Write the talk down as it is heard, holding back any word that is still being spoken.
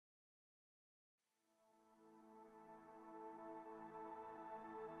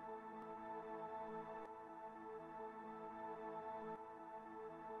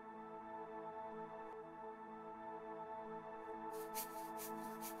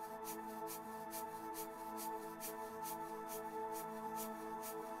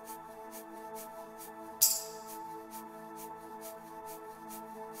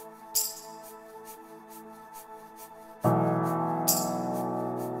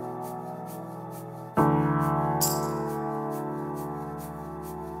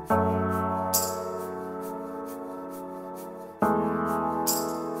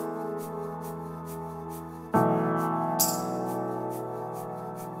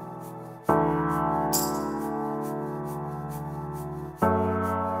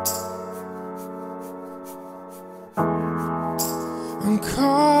I'm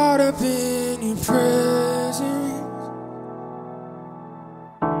caught up in your presence.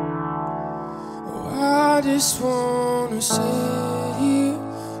 Oh, I just wanna sit here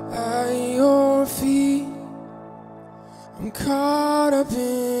at your feet. I'm caught up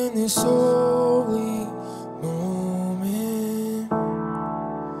in this holy moment.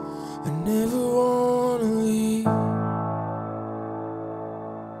 I never wanna leave.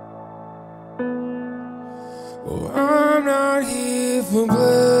 Oh, I'm not here for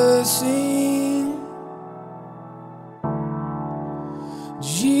blessing.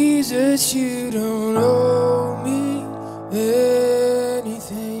 Jesus, you don't owe me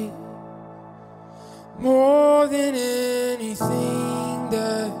anything more than anything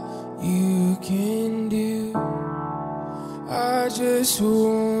that you can do. I just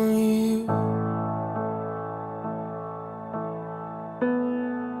want you.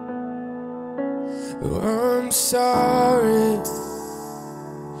 Oh, I'm sorry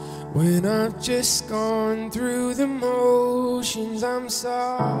when I've just gone through the motions. I'm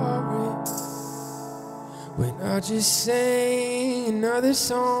sorry when I just sang another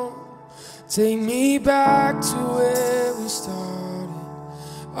song. Take me back to where we started.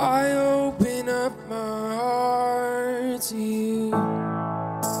 I open up my heart to you.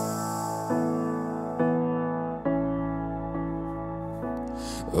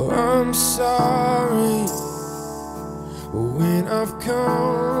 Oh, I'm sorry when I've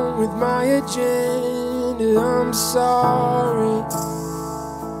come with my agenda. I'm sorry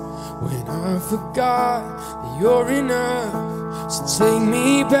when I forgot that you're enough. So take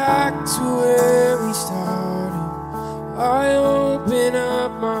me back to where we started. I open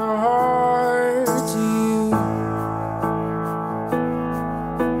up my heart to you.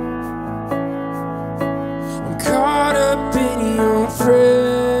 I'm caught up in your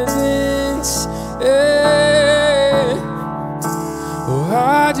presence, yeah. Oh,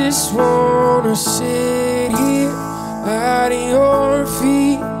 I just wanna sit here at your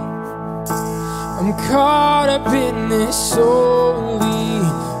feet. I'm caught up in this holy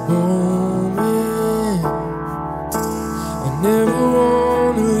moment. I never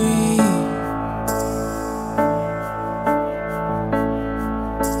wanna leave.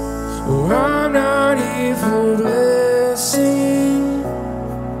 Oh, I'm not here for blessing.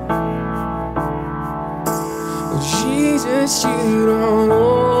 Oh, Jesus, you don't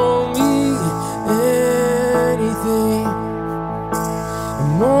owe me anything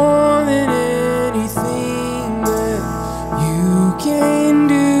more than anything that you can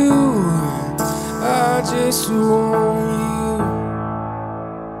do. I just want you.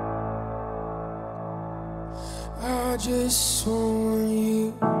 I just want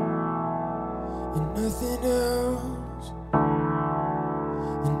you and nothing else,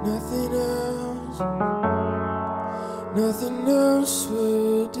 and nothing else, nothing else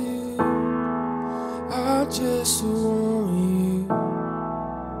will do. I just want you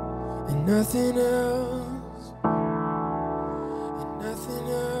and nothing else, and nothing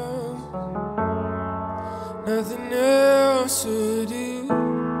else, nothing else will do.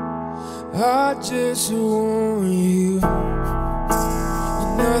 I just want you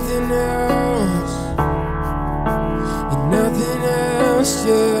and nothing else, and nothing else,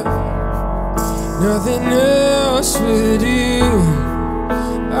 yeah, nothing else will do.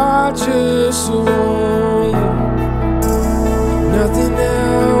 I just want you, nothing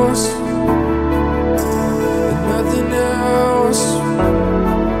else, and nothing else,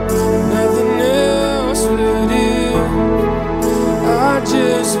 nothing else will do. I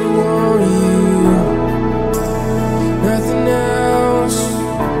just want you, nothing else,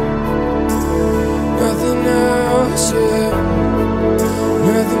 nothing else, yeah,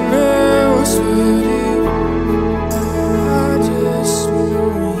 nothing else will do. I just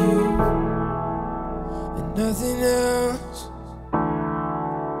want you and nothing else,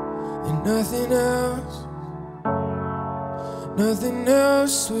 and nothing else, nothing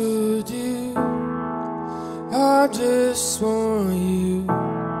else will do. I just want you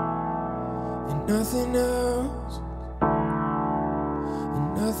and nothing else, and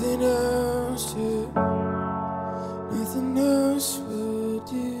nothing else will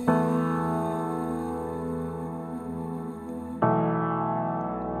do.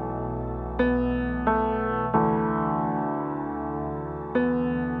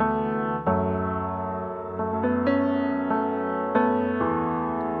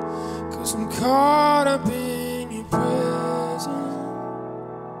 'Cause I'm caught up in your presence.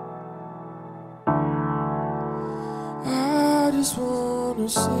 I just wanna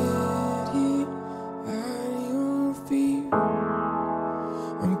sit here at your feet.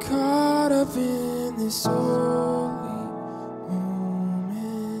 I'm caught up in this holy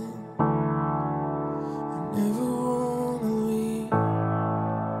moment. I never wanna leave.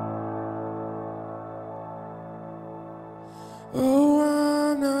 Oh,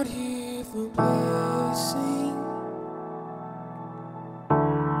 I'm not here for blessing.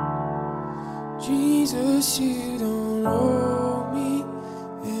 Jesus, you don't know